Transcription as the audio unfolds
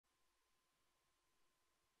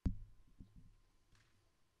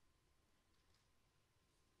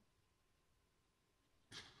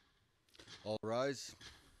All rise.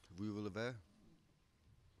 Vous vous levez.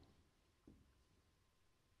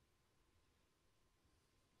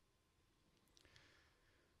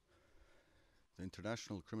 The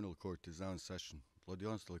International Criminal Court is now in session.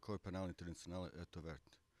 L'audience de la Cour pénale internationale est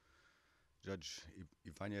ouverte. Judge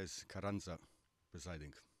Ibanez Carranza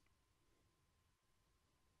presiding.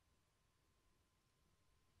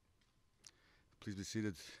 Please be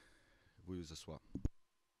seated. Veuillez asseoir.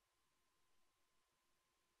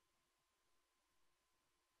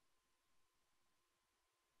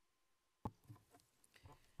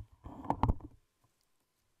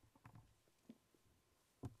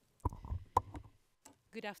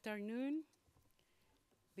 Good afternoon.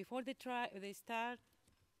 Before they start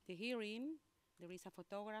the hearing, there is a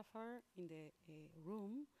photographer in the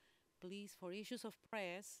room. Please, for issues of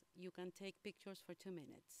press, you can take pictures for 2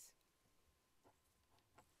 minutes.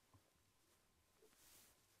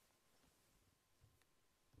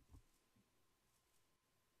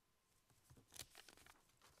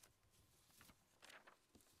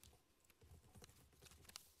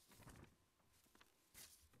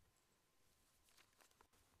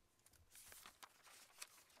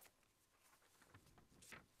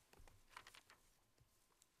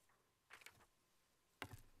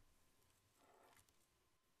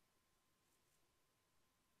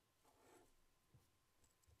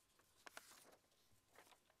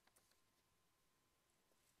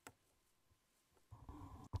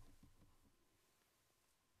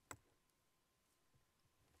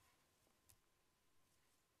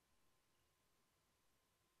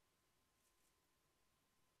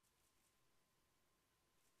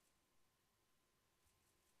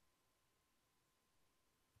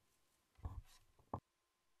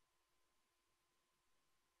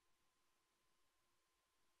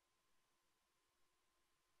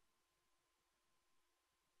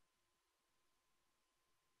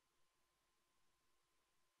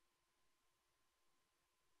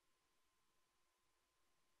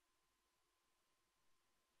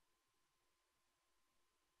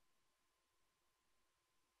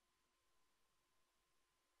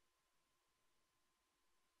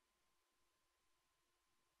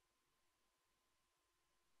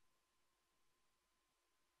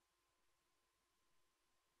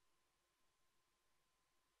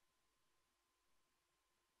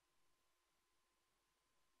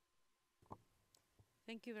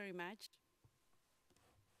 Thank you very much.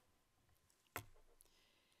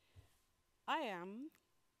 I am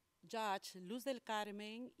Judge Luz del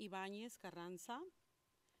Carmen Ibanez Carranza,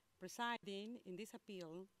 presiding in this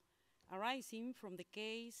appeal arising from the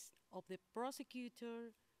case of the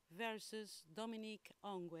prosecutor versus Dominic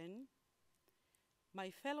Ongwen. My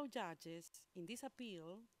fellow judges in this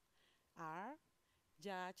appeal are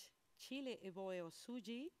Judge Chile Eboe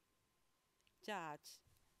Osuji, Judge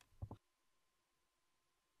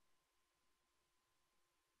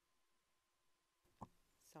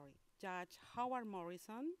Judge Howard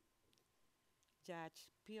Morrison, Judge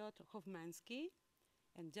Piotr Hofmansky,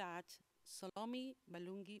 and Judge Solomi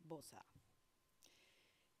Balungi Bosa.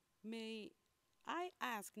 May I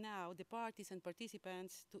ask now the parties and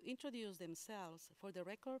participants to introduce themselves for the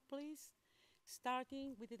record, please,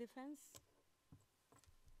 starting with the defense.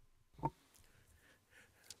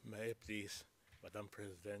 May I please, Madam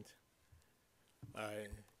President, I,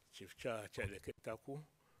 Chief Judge Eleketaku,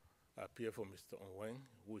 appear for Mr. Ongwen,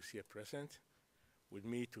 who is here present. With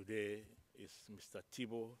me today is Mr.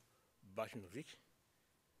 Thibaut Bashnovic,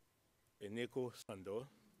 Eneko Sandor,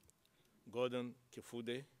 Gordon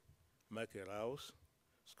Kifude, Michael Rouse,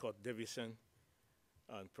 Scott Davison,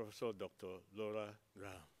 and Professor Dr. Laura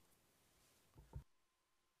Graham.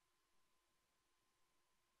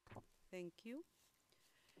 Thank you.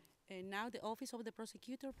 And now the Office of the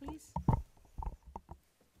Prosecutor, please.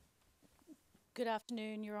 Good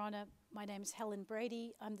afternoon, Your Honour. My name is Helen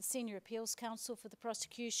Brady. I'm the Senior Appeals Counsel for the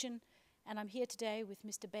prosecution, and I'm here today with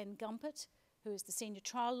Mr. Ben Gumpert, who is the Senior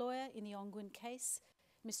Trial Lawyer in the Ongwen case,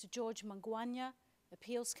 Mr. George Mangwanya,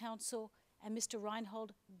 Appeals Counsel, and Mr.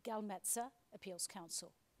 Reinhold Galmetzer, Appeals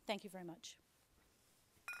Counsel. Thank you very much.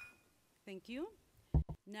 Thank you.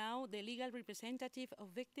 Now the legal representative of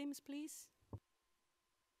victims, please.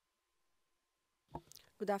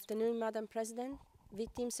 Good afternoon, Madam President.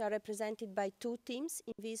 Victims are represented by two teams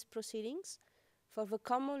in these proceedings. For the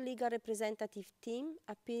common legal representative team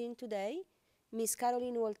appearing today, Ms.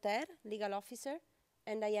 Caroline Walter, Legal Officer,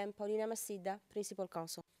 and I am Paulina Massidda, Principal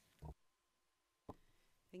Counsel.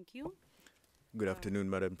 Thank you. Good afternoon,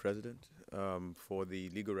 Madam President. For the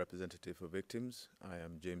legal representative for victims, I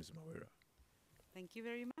am James Mawera. Thank you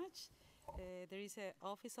very much. There is an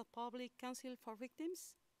Office of Public Counsel for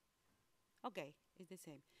Victims. Okay, it's the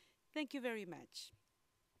same. Thank you very much.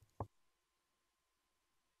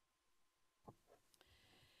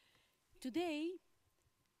 Today,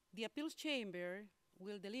 the Appeals Chamber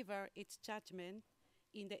will deliver its judgment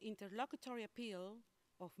in the interlocutory appeal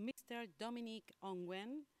of Mr. Dominic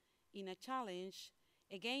Ongwen in a challenge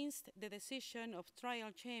against the decision of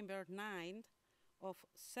Trial Chamber 9 of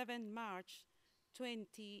 7 March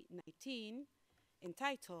 2019,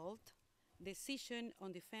 entitled Decision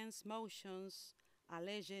on Defense Motions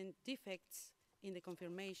Alleging Defects in the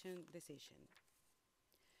Confirmation Decision.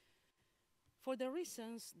 For the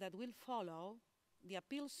reasons that will follow, the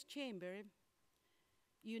Appeals Chamber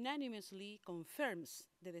unanimously confirms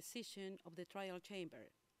the decision of the Trial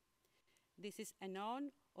Chamber. This is a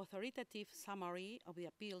non-authoritative summary of the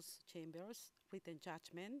Appeals Chamber's written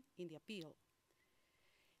judgment in the appeal.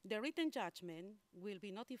 The written judgment will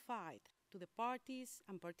be notified to the parties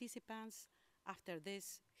and participants after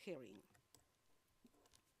this hearing.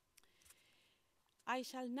 I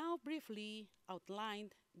shall now briefly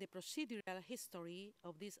outline the procedural history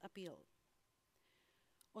of this appeal.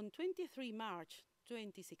 On 23 March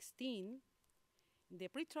 2016, the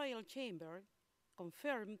pretrial chamber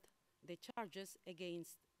confirmed the charges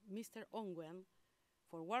against Mr. Ongwen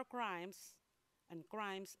for war crimes and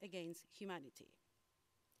crimes against humanity.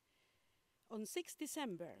 On 6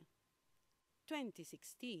 December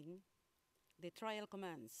 2016, the trial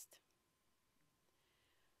commenced.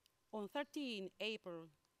 On 13 April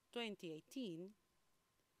 2018,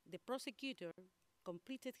 the prosecutor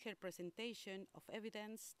completed her presentation of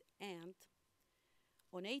evidence, and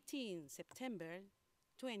on 18 September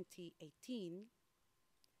 2018,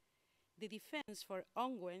 the defense for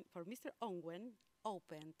Mr. Ongwen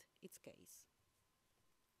opened its case.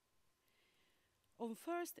 On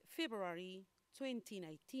 1st February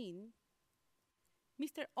 2019,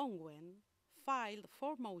 Mr. Ongwen filed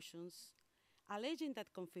 4 motions alleging that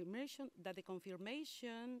the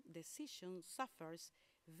confirmation decision suffers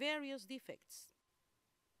various defects.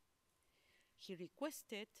 He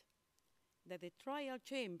requested that the trial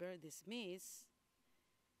chamber dismiss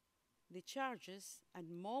the charges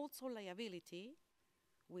and modes of liability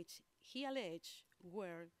which he alleged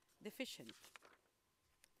were deficient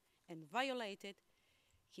and violated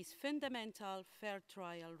his fundamental fair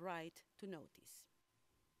trial right to notice.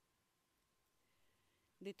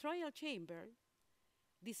 The trial chamber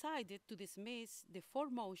decided to dismiss the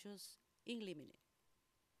 4 motions in limine.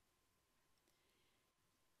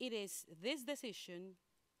 It is this decision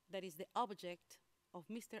that is the object of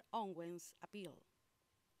Mr. Ongwen's appeal.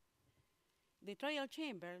 The trial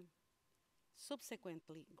chamber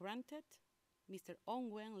subsequently granted Mr.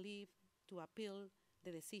 Ongwen leave to appeal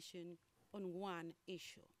the decision on one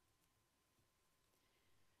issue.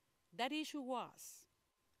 That issue was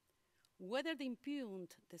whether the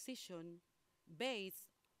impugned decision, based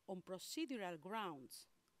on procedural grounds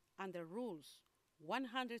under Rules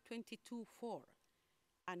 122.4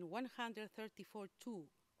 and 134.2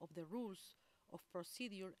 of the Rules of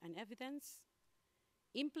Procedure and Evidence,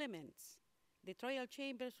 implements the trial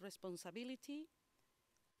chamber's responsibility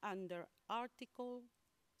under Article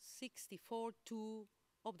 64.2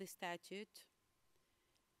 of the statute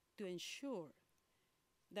to ensure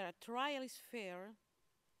that a trial is fair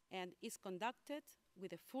and is conducted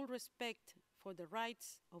with a full respect for the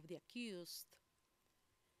rights of the accused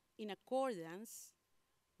in accordance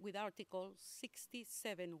with Article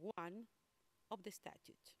 67.1 of the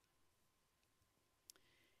statute.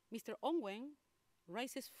 Mr. Ongwen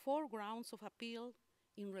raises 4 grounds of appeal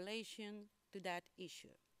in relation to that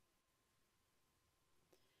issue.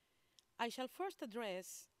 I shall first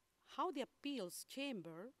address how the appeals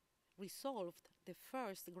chamber resolved the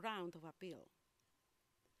first ground of appeal.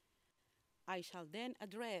 I shall then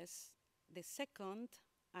address the second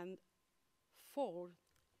and fourth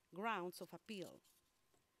grounds of appeal,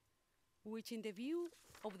 which in the view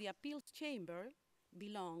of the appeals chamber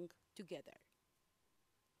belong together.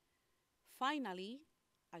 Finally,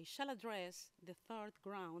 I shall address the third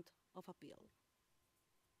ground of appeal.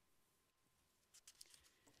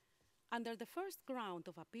 Under the first ground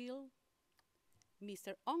of appeal,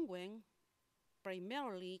 Mr. Ongwen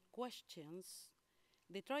primarily questions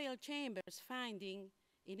the trial chamber's finding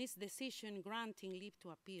in its decision granting leave to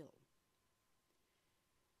appeal.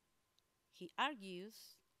 He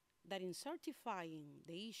argues that in certifying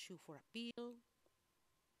the issue for appeal,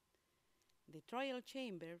 the trial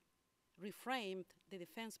chamber reframed the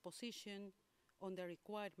defense position on the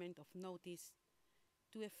requirement of notice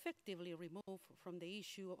to effectively remove from the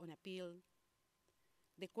issue on appeal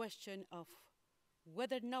the question of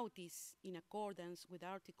whether notice in accordance with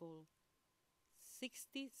Article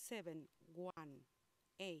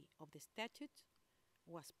 67.1a of the statute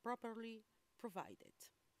was properly provided.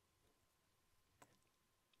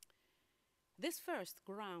 This first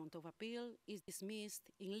ground of appeal is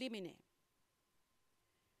dismissed in limine.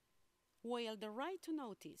 While the right to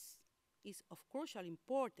notice is of crucial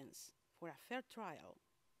importance for a fair trial,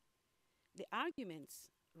 the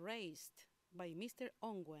arguments raised by Mr.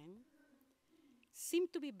 Ongwen seem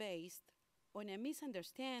to be based on a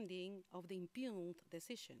misunderstanding of the impugned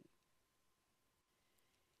decision.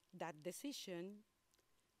 That decision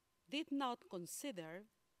did not consider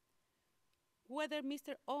whether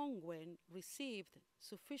Mr. Ongwen received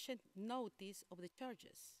sufficient notice of the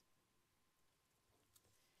charges.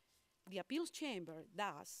 The appeals chamber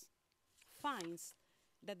thus finds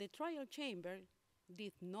that the trial chamber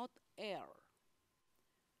did not err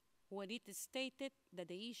when it stated that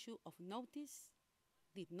the issue of notice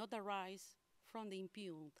did not arise from the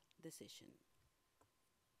impugned decision.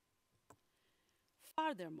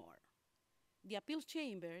 Furthermore, the appeals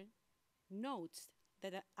chamber notes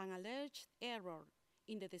that an alleged error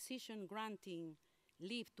in the decision granting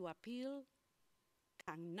leave to appeal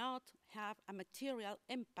cannot have a material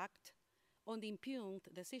impact on the impugned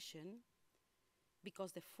decision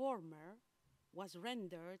because the former was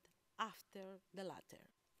rendered after the latter.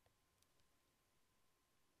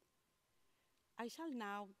 I shall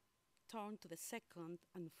now turn to the second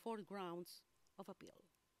and fourth grounds of appeal.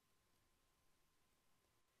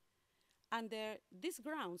 Under these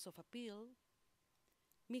grounds of appeal,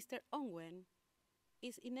 Mr. Ongwen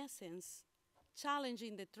is in essence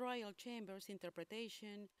challenging the trial chamber's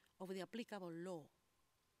interpretation of the applicable law,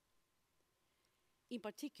 in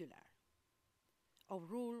particular of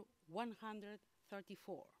Rule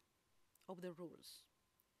 134 of the rules.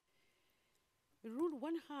 Rule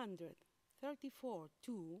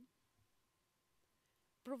 134(2)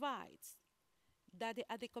 provides that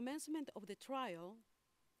at the commencement of the trial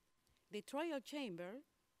chamber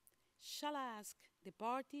shall ask the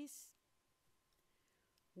parties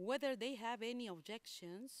whether they have any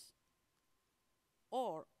objections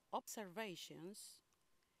or observations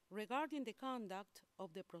regarding the conduct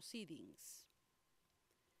of the proceedings,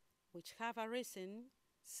 which have arisen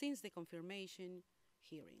since the confirmation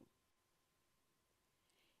hearing,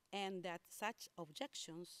 and that such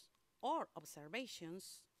objections or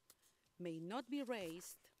observations may not be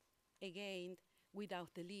raised again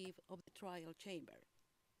without the leave of the trial chamber.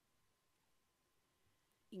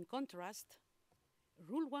 In contrast,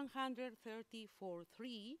 Rule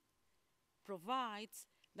 134(3) provides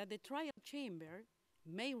that the trial chamber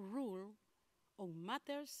may rule on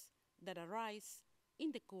matters that arise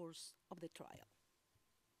in the course of the trial.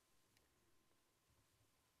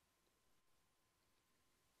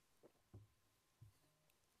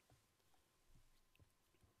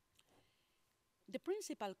 The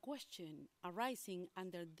principal question arising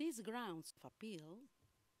under these grounds of appeal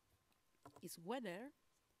is whether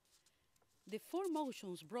the four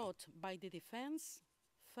motions brought by the defense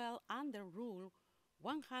fell under Rule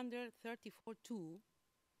 134(2)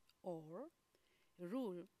 or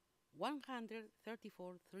Rule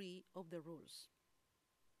 134(3) of the rules,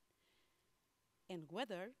 and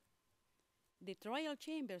whether the trial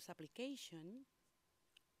chamber's application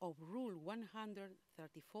of Rule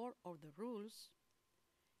 134 of the rules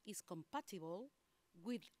is compatible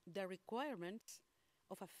with the requirements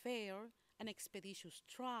of a fair and expeditious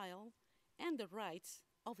trial and the rights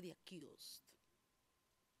of the accused.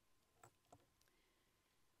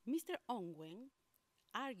 Mr. Ongwen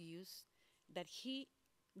argues that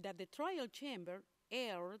the trial chamber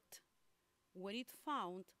erred when it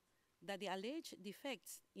found that the alleged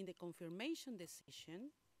defects in the confirmation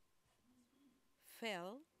decision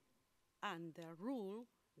fell under Rule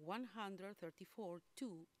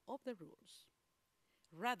 134(2) of the rules,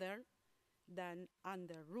 rather than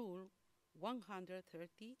under Rule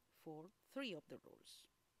 134(3) of the rules.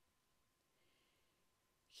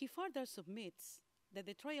 He further submits that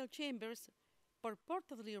the trial chamber's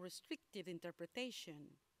purportedly restrictive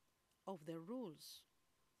interpretation of the rules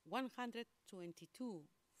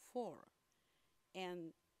 122(4)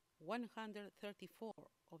 and 134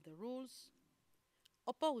 of the rules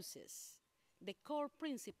opposes the core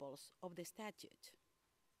principles of the statute,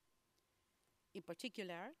 in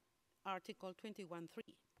particular, Article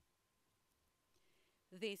 21(3).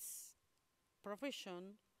 This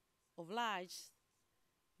provision obliges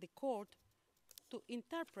the court to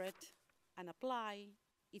interpret and apply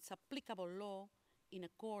its applicable law in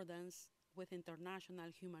accordance with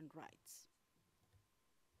international human rights.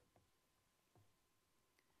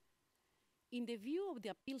 In the view of the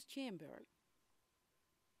appeals chamber,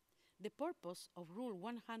 the purpose of Rule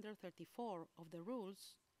 134 of the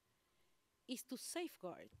rules is to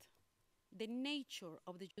safeguard the nature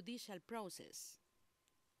of the judicial process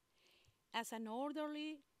as an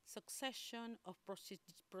orderly succession of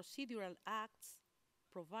procedural acts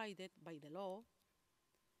provided by the law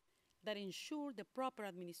that ensure the proper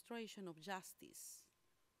administration of justice,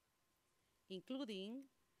 including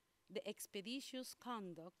the expeditious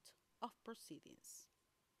conduct of proceedings.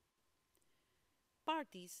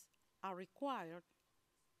 Parties are required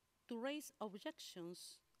to raise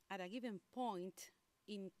objections at a given point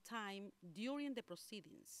in time during the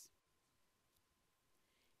proceedings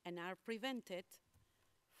and are prevented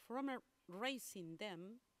from raising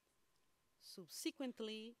them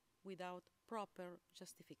subsequently without proper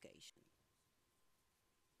justification.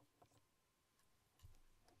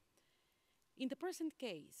 In the present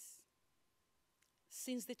case,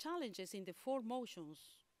 since the challenges in the four motions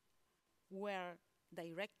were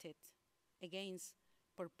directed against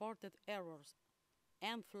purported errors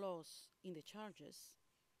and flaws in the charges,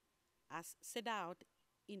 as set out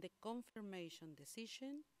in the confirmation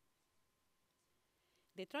decision,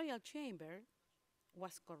 the trial chamber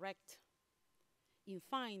was correct in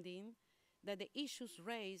finding that the issues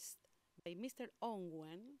raised by Mr.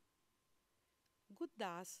 Ongwen would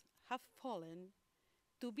thus have fallen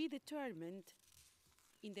to be determined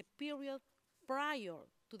in the period prior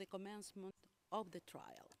to the commencement of the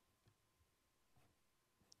trial.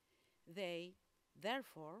 They,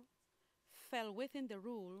 therefore, fell within the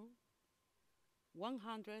Rule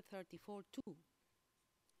 134.2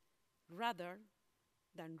 rather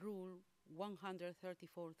than Rule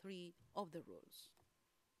 134.3 of the rules.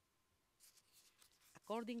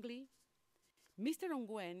 Accordingly, Mr.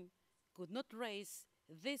 Ongwen could not raise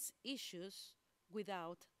these issues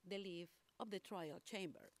without the leave of the trial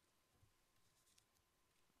chamber.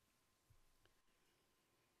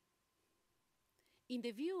 In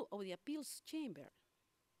the view of the appeals chamber,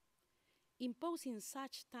 imposing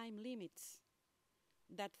such time limits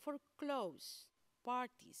that foreclose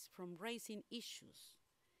parties from raising issues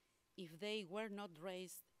if they were not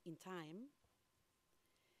raised in time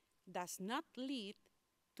does not lead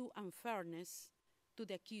to unfairness to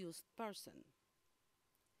the accused person.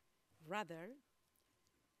 Rather,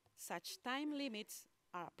 such time limits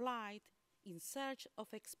are applied in search of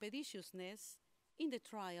expeditiousness in the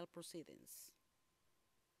trial proceedings.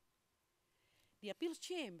 The appeals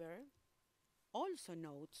chamber also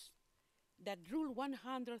notes that Rule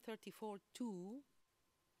 134.2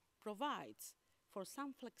 provides for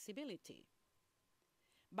some flexibility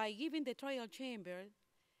by giving the trial chamber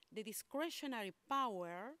the discretionary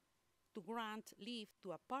power to grant leave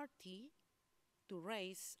to a party to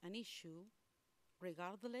raise an issue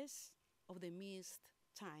regardless of the missed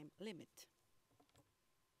time limit.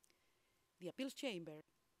 The appeals chamber,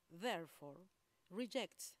 therefore,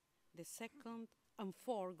 rejects the second and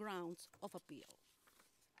fourth grounds of appeal.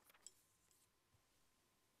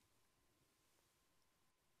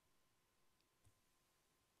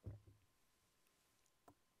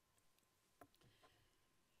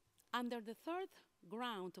 Under the third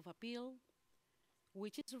ground of appeal,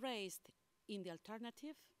 which is raised in the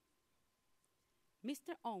alternative,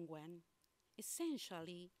 Mr. Ongwen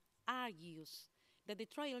essentially argues that the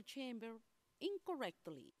trial chamber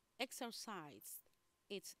incorrectly exercised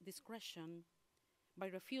its discretion by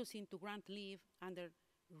refusing to grant leave under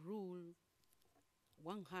Rule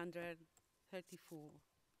 134.2,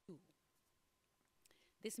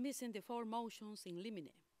 dismissing the four motions in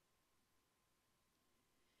limine.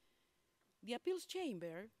 The appeals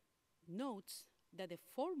chamber notes that the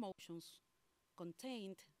four motions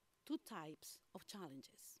contained two types of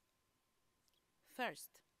challenges.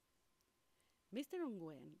 First, Mr.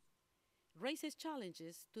 Ongwen raises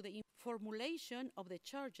challenges to the formulation of the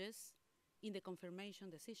charges in the confirmation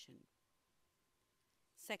decision.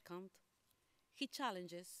 Second, he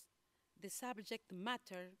challenges the subject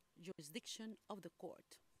matter jurisdiction of the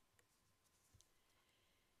court.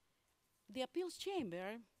 The appeals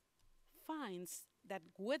chamber finds that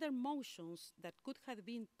whether motions that could have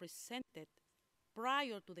been presented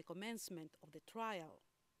prior to the commencement of the trial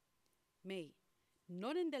may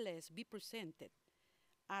nonetheless be presented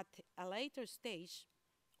at a later stage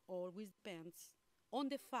always depends on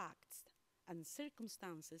the facts and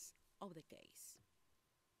circumstances of the case.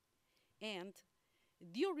 And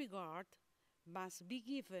due regard must be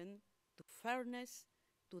given to fairness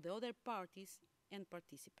to the other parties and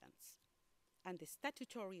participants, and the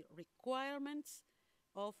statutory requirements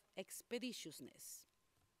of expeditiousness.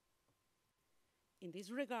 In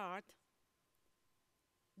this regard,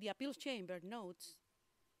 the appeals chamber notes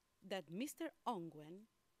that Mr. Ongwen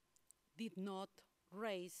did not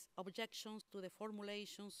raise objections to the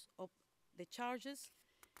formulations of the charges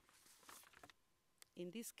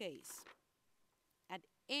in this case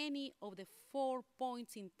any of the 4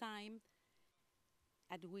 points in time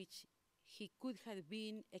at which he could have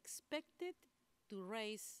been expected to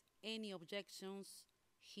raise any objections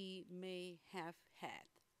he may have had.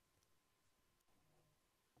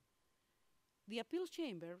 The appeals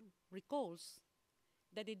chamber recalls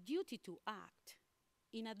that the duty to act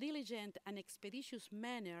in a diligent and expeditious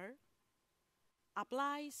manner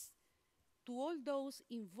applies to all those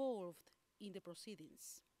involved in the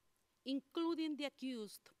proceedings, including the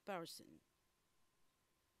accused person.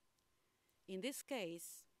 In this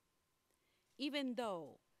case, even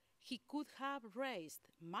though he could have raised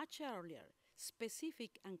much earlier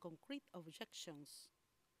specific and concrete objections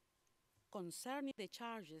concerning the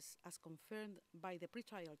charges as confirmed by the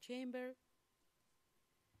pretrial chamber,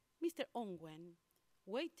 Mr. Ongwen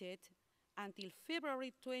waited until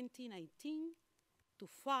February 2019 to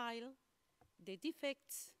file the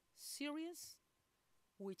defects series,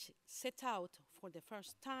 which set out for the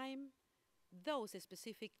first time those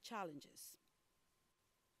specific challenges.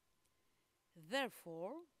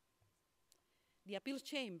 Therefore, the appeals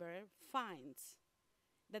chamber finds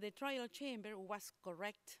that the trial chamber was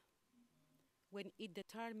correct when it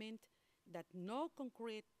determined that no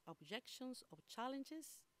concrete objections or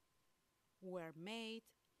challenges were made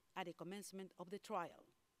at the commencement of the trial,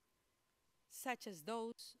 such as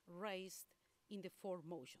those raised in the 4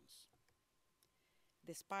 motions,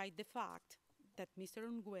 despite the fact that Mr.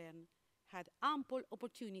 Ongwen had ample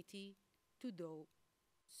opportunity to do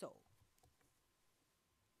so.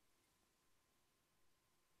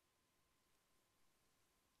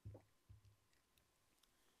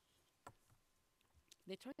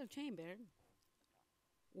 The trial chamber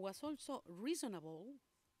was also reasonable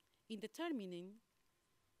in determining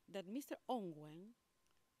that Mr. Ongwen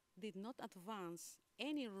did not advance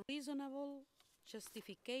any reasonable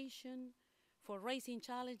justification for raising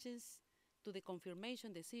challenges to the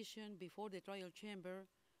confirmation decision before the trial chamber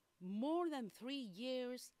more than 3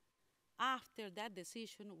 years after that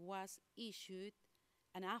decision was issued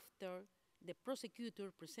and after the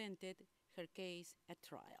prosecutor presented her case at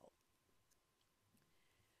trial.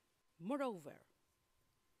 Moreover,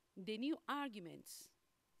 the new arguments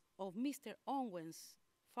of Mr. Ongwen's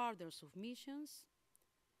further submissions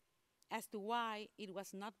as to why it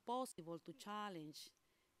was not possible to challenge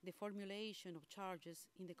the formulation of charges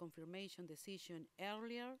in the confirmation decision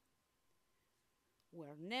earlier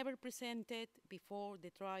were never presented before the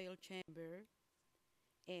trial chamber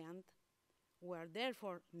and were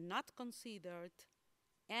therefore not considered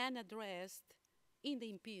and addressed in the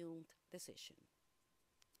impugned decision.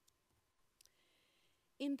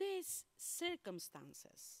 In these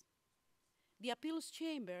circumstances, the appeals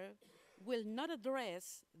chamber will not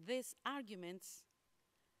address these arguments,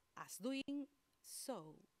 as doing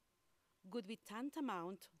so would be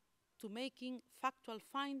tantamount to making factual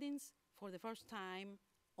findings for the first time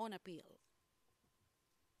on appeal.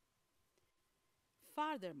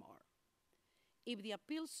 Furthermore, if the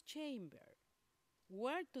appeals chamber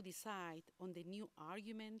were to decide on the new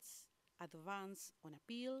arguments advanced on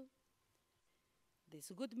appeal,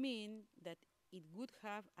 this would mean that it would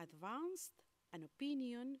have advanced an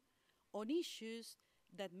opinion on issues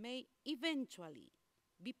that may eventually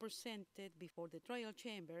be presented before the trial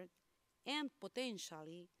chamber and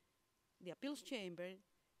potentially the appeals chamber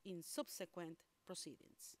in subsequent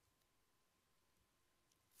proceedings.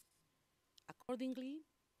 Accordingly,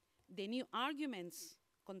 the new arguments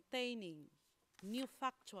containing new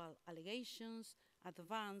factual allegations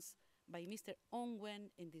advanced by Mr. Ongwen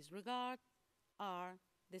in this regard are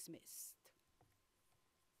dismissed.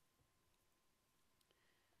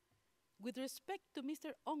 With respect to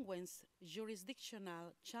Mr. Ongwen's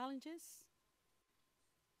jurisdictional challenges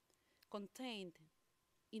contained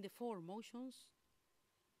in the 4 motions,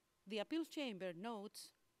 the appeals chamber notes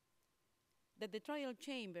that the trial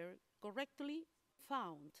chamber correctly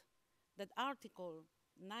found that Article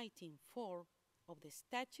 19(4) of the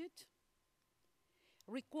statute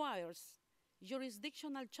requires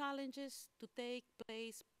jurisdictional challenges to take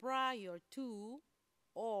place prior to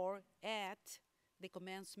or at the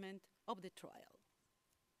commencement of the trial,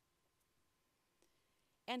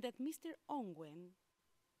 and that Mr. Ongwen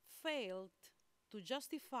failed to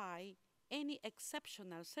justify any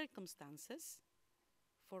exceptional circumstances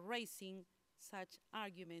for raising such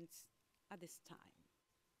arguments at this time.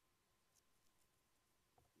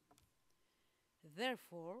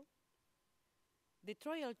 Therefore, the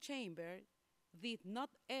trial chamber did not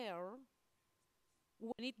err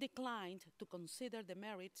when it declined to consider the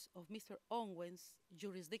merits of Mr. Ongwen's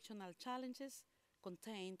jurisdictional challenges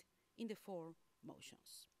contained in the 4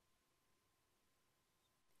 motions.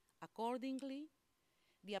 Accordingly,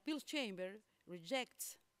 the appeals chamber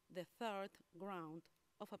rejects the third ground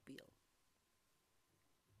of appeal.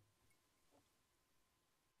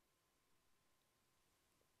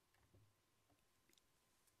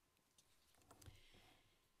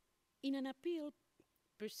 In an appeal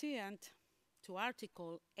pursuant to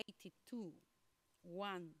Article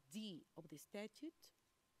 82(1)(d) of the statute,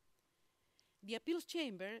 the appeals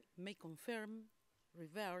chamber may confirm,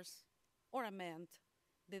 reverse, or amend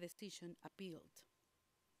the decision appealed.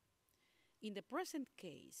 In the present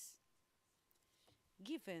case,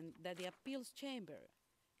 given that the appeals chamber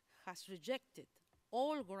has rejected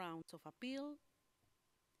all grounds of appeal,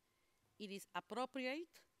 it is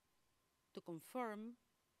appropriate to confirm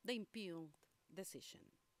the impugned decision.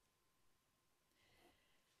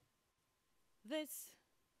 This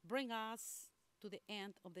brings us to the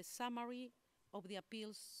end of the summary of the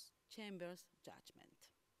appeals chamber's judgment.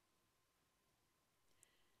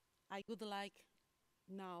 I would like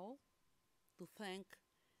now to thank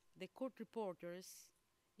the court reporters,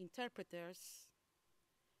 interpreters,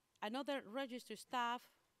 and other registered staff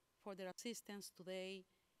for their assistance today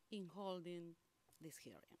in holding this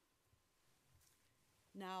hearing.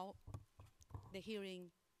 Now, the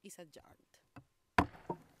hearing is adjourned.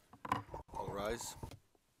 All rise.